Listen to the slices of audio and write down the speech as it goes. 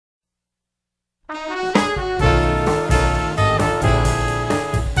Hello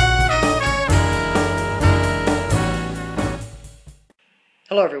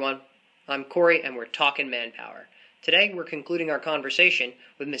everyone, I'm Corey and we're talking manpower. Today we're concluding our conversation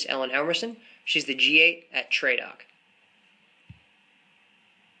with Miss Ellen Helmerson. She's the G8 at TRADOC.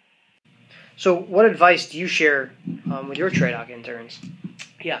 So what advice do you share with your TRADOC interns?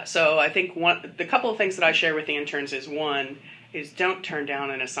 Yeah, so I think the couple of things that I share with the interns is one is don't turn down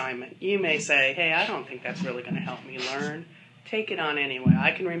an assignment. You may say, hey, I don't think that's really going to help me learn. Take it on anyway.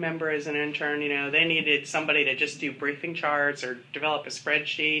 I can remember as an intern, they needed somebody to just do briefing charts or develop a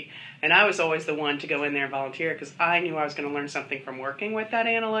spreadsheet. And I was always the one to go in there and volunteer because I knew I was going to learn something from working with that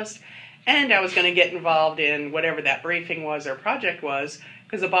analyst. And I was going to get involved in whatever that briefing was or project was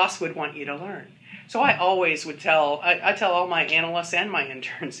because the boss would want you to learn. So I always would tell all my analysts and my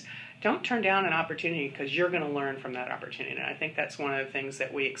interns, don't turn down an opportunity because you're going to learn from that opportunity. And I think that's one of the things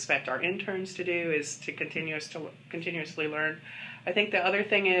that we expect our interns to do is to continuously learn. I think the other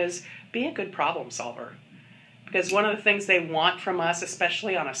thing is be a good problem solver. Because one of the things they want from us,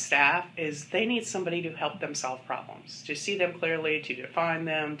 especially on a staff, is they need somebody to help them solve problems, to see them clearly, to define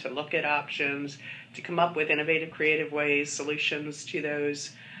them, to look at options, to come up with innovative, creative ways, solutions to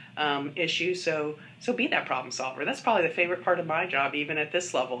those issues. So be that problem solver. That's probably the favorite part of my job, even at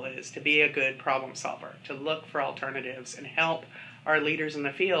this level, is to be a good problem solver, to look for alternatives and help our leaders in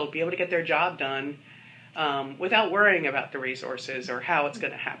the field be able to get their job done without worrying about the resources or how it's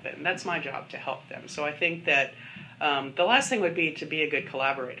going to happen. That's my job, to help them. So I think that the last thing would be to be a good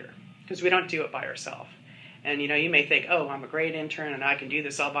collaborator, because we don't do it by ourselves. And you may think, oh, I'm a great intern and I can do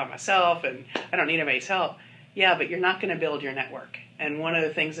this all by myself and I don't need anybody's help. Yeah, but you're not going to build your network. And one of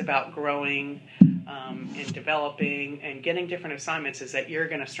the things about growing and developing and getting different assignments is that you're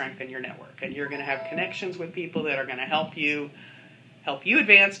going to strengthen your network and you're going to have connections with people that are going to help you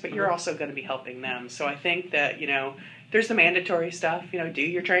advance, but you're also going to be helping them. So I think that, there's the mandatory stuff, do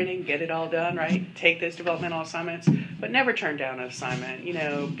your training, get it all done, right? Take those developmental assignments, but never turn down an assignment.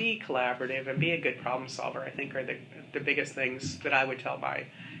 Be collaborative and be a good problem solver, I think are the biggest things that I would tell my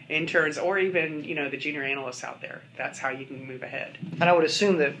interns or even, the junior analysts out there. That's how you can move ahead. And I would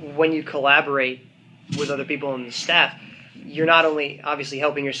assume that when you collaborate with other people on the staff, you're not only obviously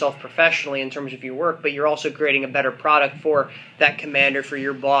helping yourself professionally in terms of your work, but you're also creating a better product for that commander, for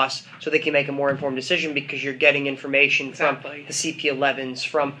your boss, so they can make a more informed decision because you're getting information from the CP11s,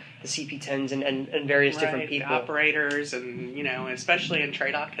 from the CP10s, and various different people. The operators, and especially in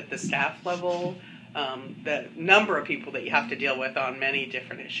TRADOC at the staff level, the number of people that you have to deal with on many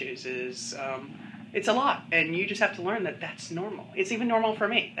different issues is it's a lot, and you just have to learn that that's normal. It's even normal for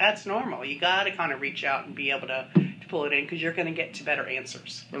me. That's normal. You got to kind of reach out and be able to pull it in because you're going to get to better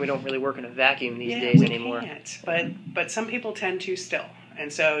answers. And we don't really work in a vacuum these days anymore. We can't, but some people tend to still.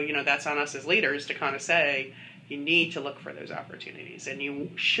 And so, that's on us as leaders to kind of say, you need to look for those opportunities, and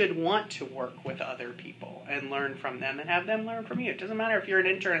you should want to work with other people and learn from them and have them learn from you. It doesn't matter if you're an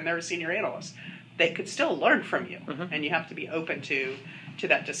intern and they're a senior analyst. They could still learn from you, and you have to be open to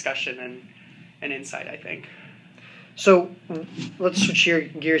that discussion and insight, I think. So let's switch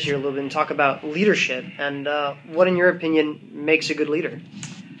gears here a little bit and talk about leadership and what, in your opinion, makes a good leader.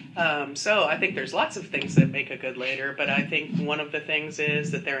 So I think there's lots of things that make a good leader, but I think one of the things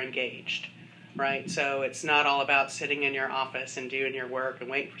is that they're engaged, right? So it's not all about sitting in your office and doing your work and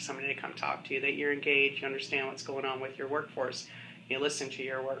waiting for somebody to come talk to you, that you're engaged, you understand what's going on with your workforce, you listen to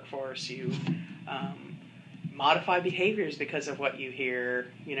your workforce, you modify behaviors because of what you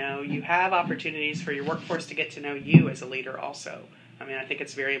hear. You have opportunities for your workforce to get to know you as a leader also. I mean, I think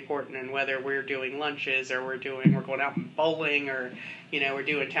it's very important, and whether we're doing lunches or we're going out and bowling or, we're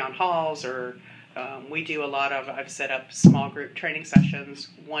doing town halls or we do a lot of, I've set up small group training sessions,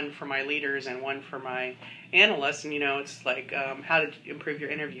 one for my leaders and one for my analysts, and it's like how to improve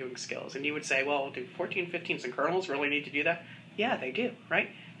your interviewing skills. And you would say, well, do 14, 15s and colonels really need to do that? Yeah, they do, right?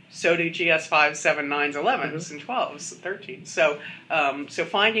 So do GS 5s, 7, 9s, 11s, and 12s, 13s. So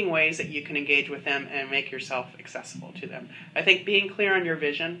finding ways that you can engage with them and make yourself accessible to them. I think being clear on your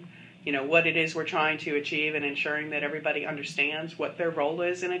vision, what it is we're trying to achieve, and ensuring that everybody understands what their role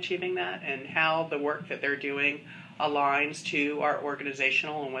is in achieving that and how the work that they're doing aligns to our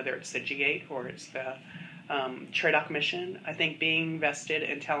organizational, and whether it's the G8 or it's the TRADOC mission. I think being vested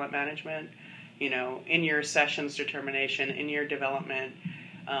in talent management, in your sessions determination, in your development,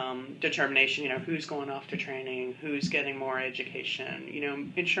 determination, who's going off to training, who's getting more education,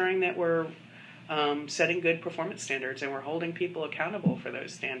 ensuring that we're setting good performance standards and we're holding people accountable for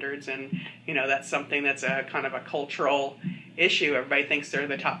those standards. And, that's something that's a kind of a cultural issue. Everybody thinks they're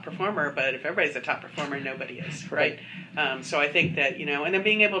the top performer, but if everybody's the top performer, nobody is, right? So I think that, and then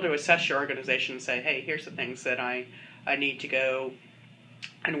being able to assess your organization and say, hey, here's the things that I need to go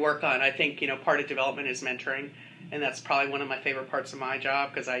and work on. I think, part of development is mentoring, and that's probably one of my favorite parts of my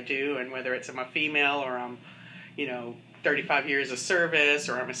job, because I do, and whether it's I'm a female or I'm, 35 years of service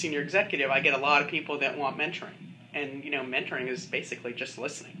or I'm a senior executive, I get a lot of people that want mentoring. And, mentoring is basically just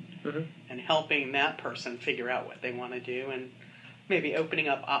listening and helping that person figure out what they want to do and maybe opening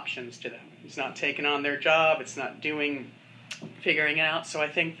up options to them. It's not taking on their job. It's not figuring it out. So I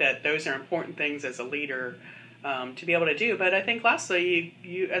think that those are important things as a leader to be able to do. But I think lastly,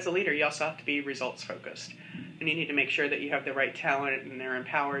 you as a leader, you also have to be results focused. And you need to make sure that you have the right talent and they're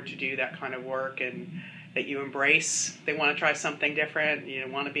empowered to do that kind of work, and that you embrace, they want to try something different, you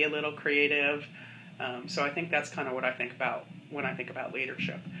want to be a little creative. So I think that's kind of what I think about when I think about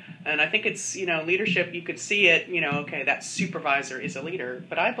leadership. And I think it's, leadership, you could see it, okay, that supervisor is a leader,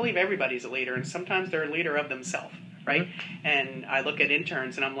 but I believe everybody's a leader, and sometimes they're a leader of themselves, right? And I look at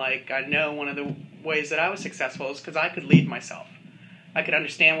interns and I'm like, I know one of the ways that I was successful is because I could lead myself. I could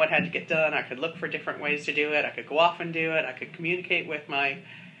understand what had to get done. I could look for different ways to do it. I could go off and do it. I could communicate with my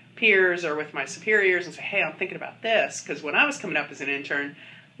peers or with my superiors and say, hey, I'm thinking about this. Because when I was coming up as an intern,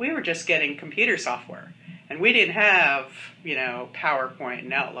 we were just getting computer software. And we didn't have, PowerPoint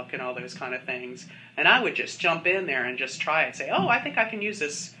and Outlook and all those kind of things. And I would just jump in there and just try it. Say, oh, I think I can use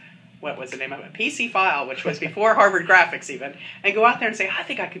this, what was the name of it? PC File, which was before Harvard Graphics even. And go out there and say, I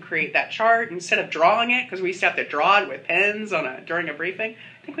think I could create that chart instead of drawing it, because we used to have to draw it with pens during a briefing.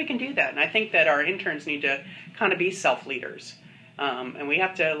 I think we can do that. And I think that our interns need to kind of be self-leaders. And we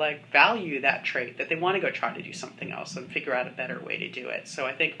have to value that trait, that they want to go try to do something else and figure out a better way to do it. So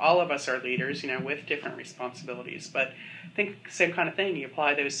I think all of us are leaders, with different responsibilities. But I think same kind of thing. You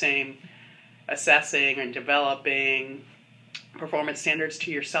apply those same assessing and developing performance standards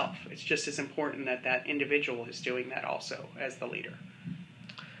to yourself. It's just as important that that individual is doing that also as the leader.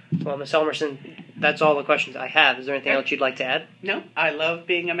 Well, Ms. Elmerson, that's all the questions I have. Is there anything else you'd like to add? No, I love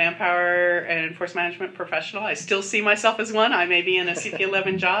being a manpower and force management professional. I still see myself as one. I may be in a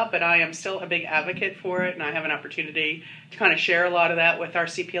CP11 job, but I am still a big advocate for it, and I have an opportunity to kind of share a lot of that with our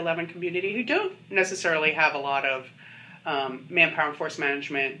CP11 community who don't necessarily have a lot of manpower and force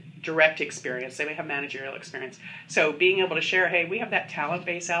management direct experience. They may have managerial experience. So being able to share, hey, we have that talent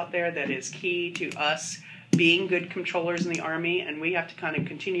base out there that is key to us being good controllers in the Army, and we have to kind of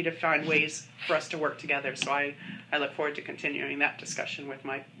continue to find ways for us to work together. So I look forward to continuing that discussion with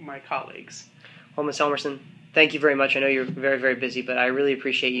my colleagues. Well, Ms. Elmerson, thank you very much. I know you're very, very busy, but I really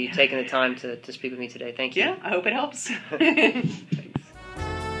appreciate you taking the time to speak with me today. Thank you. Yeah, I hope it helps.